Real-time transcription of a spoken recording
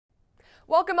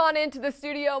Welcome on into the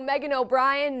studio, Megan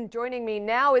O'Brien. Joining me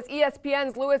now is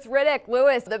ESPN's Riddick.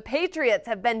 Lewis, the Patriots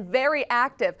have been very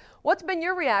active. What's been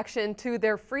your reaction to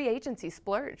their free agency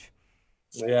splurge?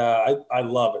 Yeah, I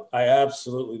love it. I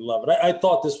absolutely love it. I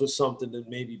thought this was something that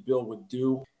maybe Bill would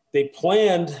do. They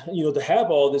planned, to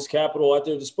have all this capital at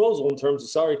their disposal in terms of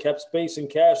salary cap space and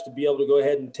cash to be able to go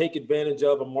ahead and take advantage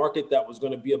of a market that was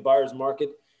going to be a buyer's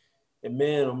market. And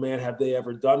man, oh man, have they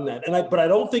ever done that? But I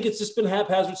don't think it's just been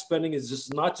haphazard spending. It's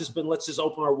just not just been let's just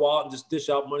open our wallet and just dish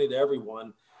out money to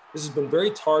everyone. This has been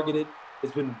very targeted.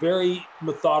 It's been very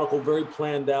methodical, very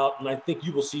planned out. And I think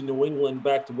you will see New England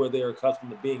back to where they are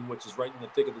accustomed to being, which is right in the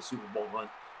thick of the Super Bowl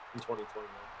hunt in 2021.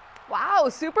 Wow,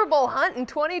 Super Bowl hunt in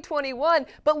 2021.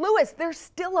 But Lewis, there's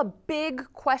still a big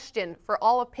question for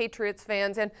all of Patriots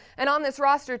fans and on this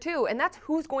roster too, and that's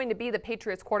who's going to be the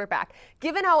Patriots quarterback.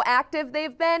 Given how active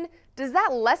they've been, does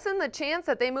that lessen the chance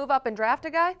that they move up and draft a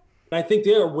guy? I think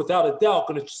they're without a doubt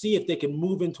going to see if they can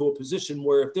move into a position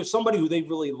where if there's somebody who they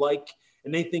really like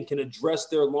and they think can address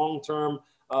their long-term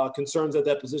concerns at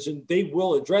that position, they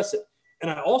will address it. And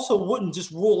I also wouldn't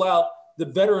just rule out the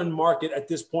veteran market at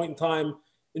this point in time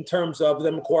in terms of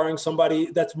them acquiring somebody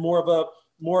that's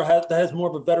that has more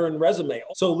of a veteran resume.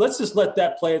 So let's just let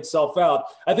that play itself out.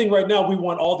 I think right now we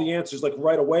want all the answers like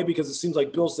right away because it seems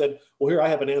like Bill said, well, here I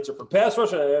have an answer for pass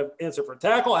rush, I have an answer for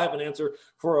tackle, I have an answer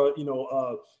for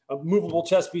a movable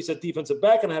chess piece at defensive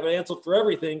back, and I have an answer for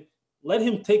everything. Let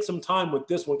him take some time with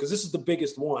this one because this is the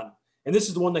biggest one. And this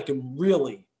is the one that can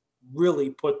really,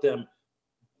 really put them,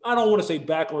 I don't want to say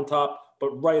back on top, but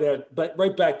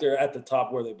right back there at the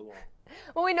top where they belong.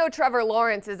 Well, we know Trevor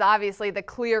Lawrence is obviously the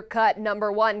clear-cut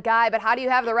 #1 guy, but how do you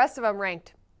have the rest of them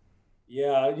ranked?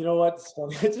 Yeah, you know what?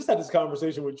 I just had this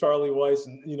conversation with Charlie Weiss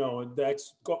and the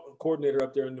ex-coordinator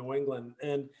up there in New England.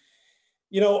 And,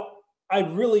 I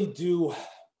really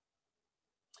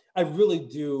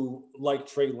do like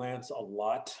Trey Lance a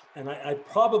lot. And I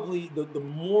probably, the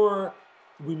more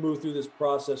we move through this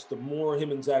process, the more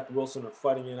him and Zach Wilson are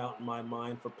fighting it out in my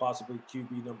mind for possibly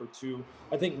QB #2.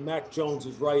 I think Mac Jones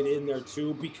is right in there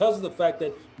too because of the fact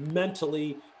that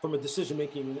mentally, from a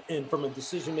decision-making and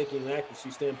accuracy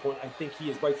standpoint, I think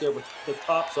he is right there with the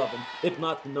tops of them, if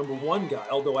not the #1 guy,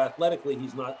 although athletically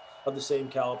he's not of the same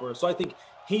caliber. So I think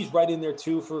he's right in there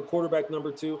too for quarterback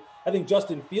 #2. I think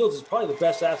Justin Fields is probably the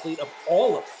best athlete of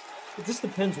all of them. It just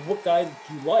depends what guy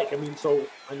you like. I mean, so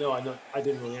I know I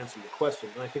didn't really answer your question,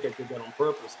 and I think I did that on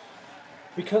purpose.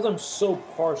 Because I'm so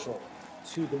partial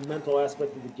to the mental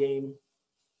aspect of the game,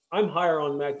 I'm higher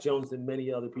on Mac Jones than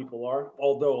many other people are.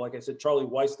 Although, like I said, Charlie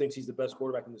Weiss thinks he's the best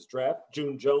quarterback in this draft.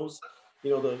 June Jones,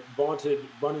 the vaunted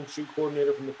run-and-shoot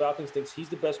coordinator from the Falcons, thinks he's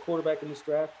the best quarterback in this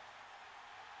draft.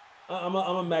 I'm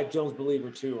a Mac Jones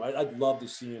believer, too. I'd love to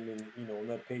see him in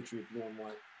that Patriot blue and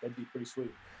white. That'd be pretty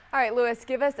sweet. All right, Lewis,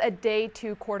 give us a day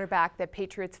 2 quarterback that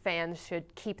Patriots fans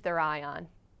should keep their eye on.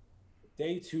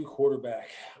 Day 2 quarterback.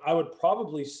 I would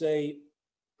probably say,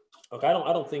 look, I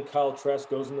don't think Kyle Trask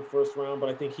goes in the first round, but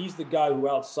I think he's the guy who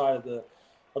outside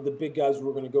of the big guys who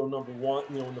are going to go #1,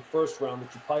 in the first round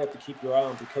that you probably have to keep your eye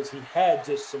on because he had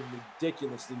just some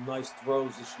ridiculously nice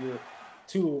throws this year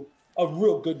to a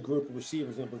real good group of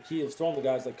receivers. But he has thrown to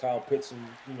guys like Kyle Pitts and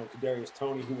Kadarius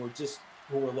Toney who were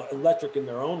electric in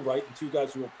their own right, and 2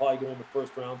 guys who will probably go in the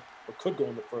first round or could go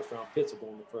in the first round. Pitts will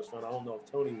go in the first round. I don't know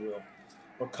if Toney will.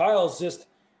 But Kyle's just,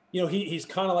 he's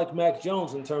kind of like Mac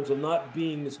Jones in terms of not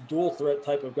being this dual threat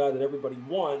type of guy that everybody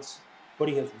wants, but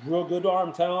he has real good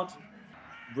arm talent,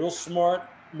 real smart,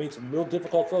 made some real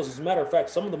difficult throws. As a matter of fact,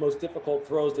 some of the most difficult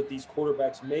throws that these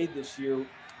quarterbacks made this year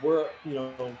were,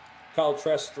 Kyle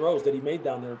Trask's throws that he made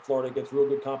down there in Florida against real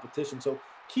good competition. So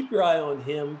keep your eye on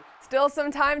him. Still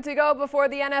some time to go before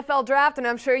the NFL draft, and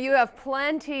I'm sure you have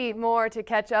plenty more to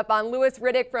catch up on.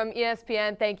 Riddick from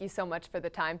ESPN, thank you so much for the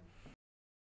time.